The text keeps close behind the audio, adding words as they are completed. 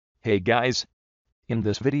Hey guys! In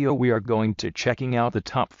this video we are going to checking out the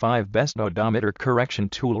top 5 best odometer correction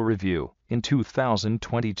tool review in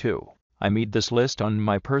 2022. I made this list on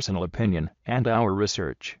my personal opinion and our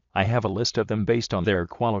research. I have a list of them based on their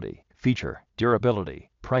quality, feature,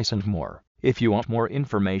 durability, price and more. If you want more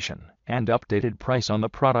information and updated price on the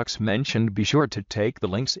products mentioned, be sure to take the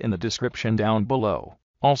links in the description down below.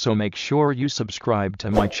 Also make sure you subscribe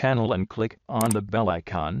to my channel and click on the bell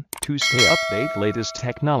icon to stay updated latest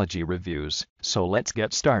technology reviews. So let's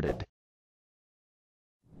get started.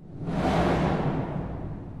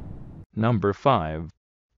 Number 5.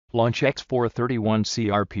 Launch X431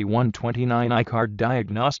 CRP129i Car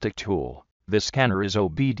Diagnostic Tool. This scanner is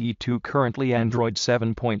OBD2 currently Android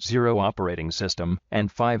 7.0 operating system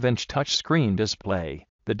and 5-inch touchscreen display.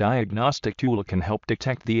 The diagnostic tool can help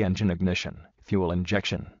detect the engine ignition, fuel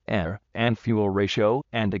injection, air and fuel ratio,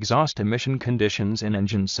 and exhaust emission conditions in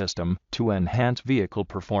engine system to enhance vehicle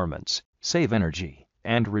performance, save energy,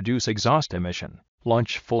 and reduce exhaust emission.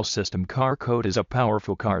 Launch Full System Car Code is a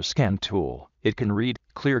powerful car scan tool. It can read,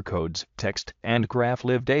 clear codes, text, and graph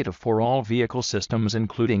live data for all vehicle systems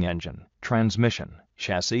including engine, transmission,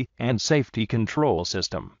 chassis, and safety control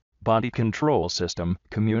system, body control system,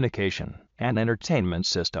 communication, and entertainment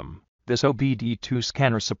system. This OBD2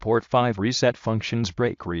 scanner supports 5 reset functions: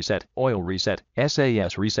 brake reset, oil reset,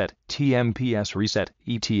 SAS reset, TMPS reset,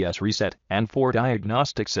 ETS reset, and 4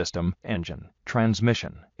 diagnostic system: engine,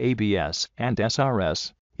 transmission, ABS, and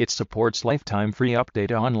SRS. It supports lifetime free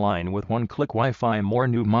update online with one-click Wi-Fi. More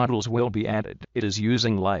new models will be added. It is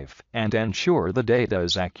using life and ensure the data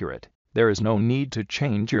is accurate. There is no need to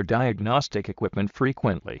change your diagnostic equipment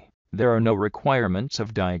frequently. There are no requirements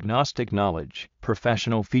of diagnostic knowledge.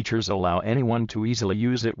 Professional features allow anyone to easily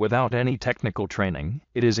use it without any technical training.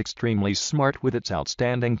 It is extremely smart with its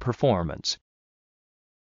outstanding performance.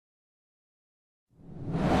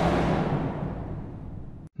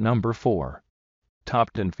 Number 4.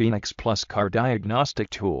 Top-10 Phoenix Plus Car Diagnostic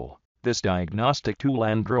Tool. This diagnostic tool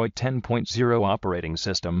Android 10.0 operating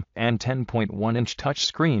system and 10.1-inch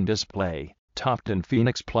touchscreen display. Top-10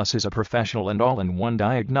 Phoenix Plus is a professional and all-in-one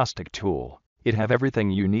diagnostic tool. It have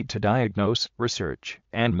everything you need to diagnose, research,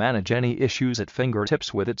 and manage any issues at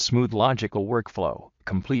fingertips with its smooth logical workflow,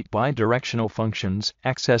 complete bi-directional functions,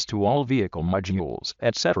 access to all vehicle modules,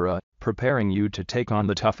 etc., preparing you to take on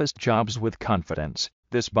the toughest jobs with confidence.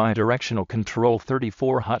 This bi-directional control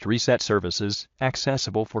 34 hot reset services,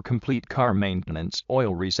 accessible for complete car maintenance,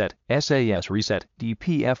 oil reset, SAS reset,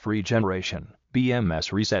 DPF regeneration,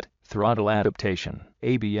 BMS reset, throttle adaptation,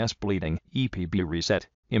 ABS bleeding, EPB reset,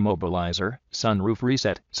 immobilizer, sunroof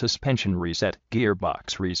reset, suspension reset,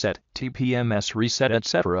 gearbox reset, TPMS reset,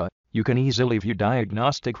 etc. You can easily view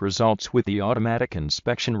diagnostic results with the automatic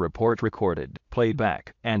inspection report recorded, played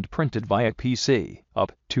back, and printed via PC.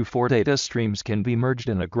 Up to 4 data streams can be merged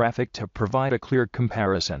in a graphic to provide a clear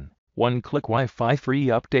comparison. One-click Wi-Fi free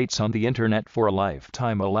updates on the internet for a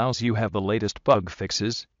lifetime allows you have the latest bug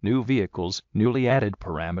fixes, new vehicles, newly added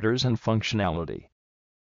parameters and functionality.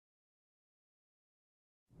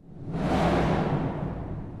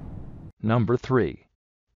 Number 3.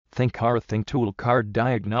 Thinktool Car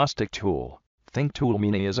Diagnostic Tool. Thinktool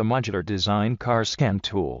Mini is a modular design car scan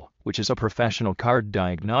tool, which is a professional car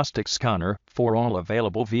diagnostic scanner for all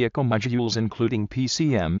available vehicle modules including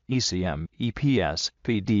PCM, ECM, EPS,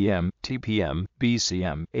 PDM, TPM,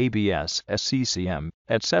 BCM, ABS, SCCM,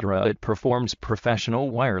 etc. It performs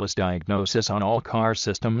professional wireless diagnosis on all car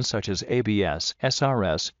systems such as ABS,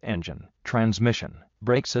 SRS, engine, transmission,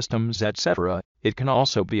 brake systems, etc. It can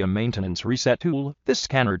also be a maintenance reset tool. This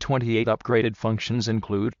scanner 28 upgraded functions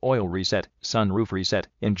include oil reset, sunroof reset,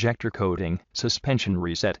 injector coating, suspension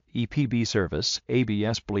reset, EPB service,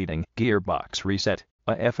 ABS bleeding, gearbox reset,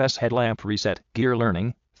 AFS headlamp reset, gear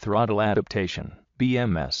learning, throttle adaptation,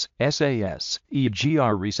 BMS, SAS,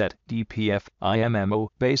 EGR reset, DPF, IMMO,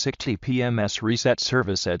 basic TPMS reset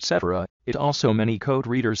service, etc. It also many code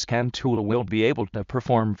reader scan tool will be able to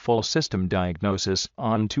perform full system diagnosis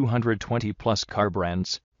on 220 plus car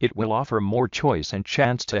brands. It will offer more choice and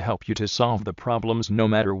chance to help you to solve the problems no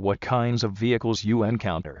matter what kinds of vehicles you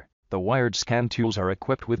encounter. The wired scan tools are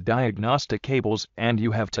equipped with diagnostic cables and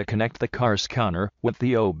you have to connect the car scanner with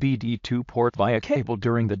the OBD2 port via cable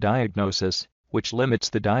during the diagnosis, which limits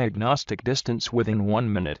the diagnostic distance within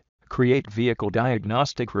 1 minute. Create vehicle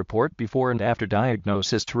diagnostic report before and after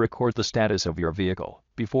diagnosis to record the status of your vehicle.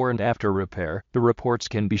 Before and after repair, the reports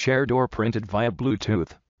can be shared or printed via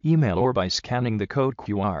Bluetooth, email or by scanning the code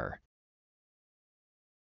QR.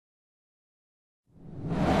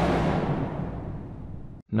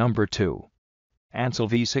 Number 2. Ansel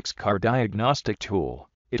V6 Car Daignostic Tool.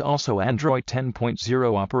 It also Android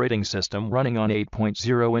 10.0 operating system running on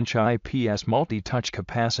 8.0-inch IPS multi-touch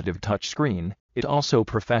capacitive touchscreen. It also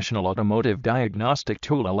professional automotive diagnostic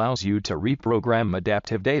tool allows you to reprogram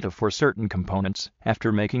adaptive data for certain components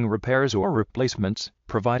after making repairs or replacements,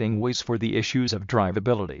 providing ways for the issues of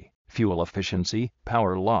drivability, fuel efficiency,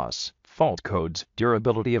 power loss, fault codes,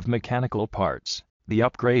 durability of mechanical parts. The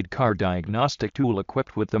Upgrade Car Diagnostic Tool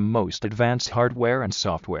equipped with the most advanced hardware and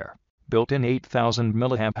software. Built-in 8000 mAh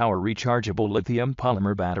rechargeable lithium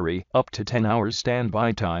polymer battery, up to 10 hours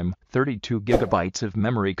standby time, 32 GB of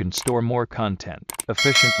memory can store more content,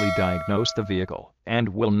 efficiently diagnose the vehicle, and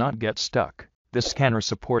will not get stuck. This scanner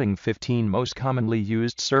supporting 15 most commonly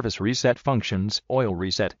used service reset functions: oil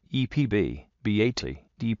reset, EPB, BAT,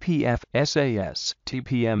 DPF, SAS,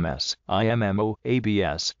 TPMS, IMMO,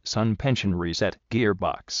 ABS, suspension reset,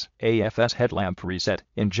 gearbox, AFS headlamp reset,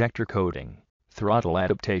 injector coding, throttle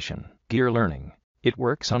adaptation, gear learning. It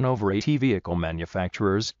works on over 80 vehicle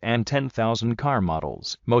manufacturers and 10,000 car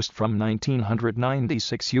models, most from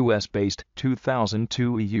 1996 US-based,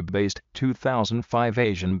 2002 EU-based, 2005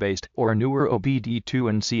 Asian-based, or newer OBD2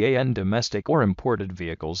 and CAN domestic or imported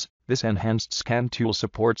vehicles. This enhanced scan tool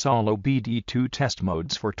supports all OBD2 test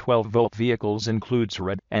modes for 12-volt vehicles, includes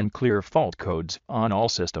red and clear fault codes on all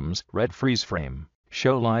systems, red freeze frame,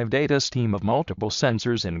 show live data stream of multiple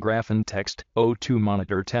sensors in graph and text, O2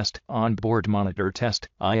 monitor test, onboard monitor test,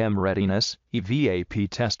 IM readiness, EVAP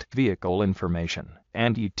test, vehicle information,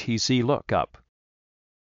 and ETC lookup.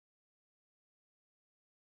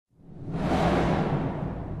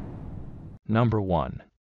 Number 1.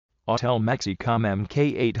 Autel MaxiCOM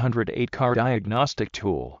MK808 Car Diagnostic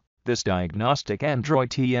Tool. This diagnostic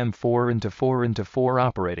Android TM 4x4x4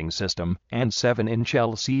 operating system and 7-inch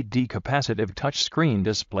LCD capacitive touchscreen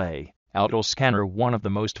display. Autel Scanner, one of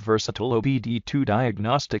the most versatile OBD2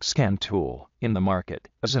 diagnostic scan tool in the market,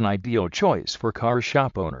 is an ideal choice for car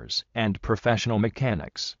shop owners and professional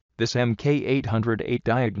mechanics. This MK808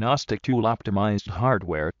 diagnostic tool optimized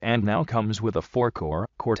hardware and now comes with a 4-core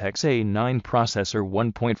Cortex-A9 processor,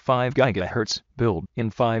 1.5 GHz build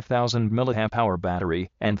in 5000 mAh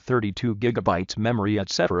battery and 32 GB memory,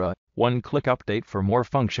 etc. One-click update for more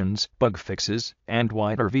functions, bug fixes, and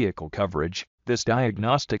wider vehicle coverage. This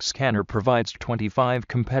diagnostic scanner provides 25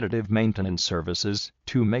 competitive maintenance services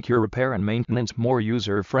to make your repair and maintenance more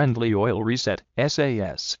user-friendly: oil reset,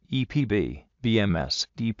 SAS, EPB, BMS,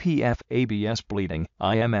 DPF, ABS bleeding,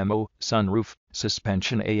 IMMO, sunroof,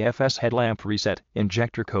 suspension, AFS headlamp reset,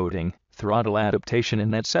 injector coding, throttle adaptation,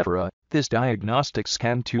 and etc. This diagnostic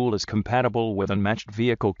scan tool is compatible with unmatched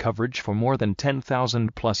vehicle coverage for more than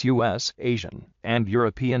 10,000 plus US, Asian, and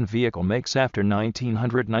European vehicle makes after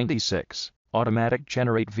 1996. Automatic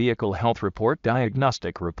generate vehicle health report,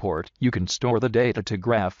 diagnostic report. You can store the data to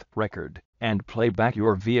graph, record, and play back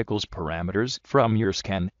your vehicle's parameters from your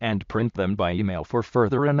scan and print them by email for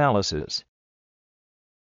further analysis.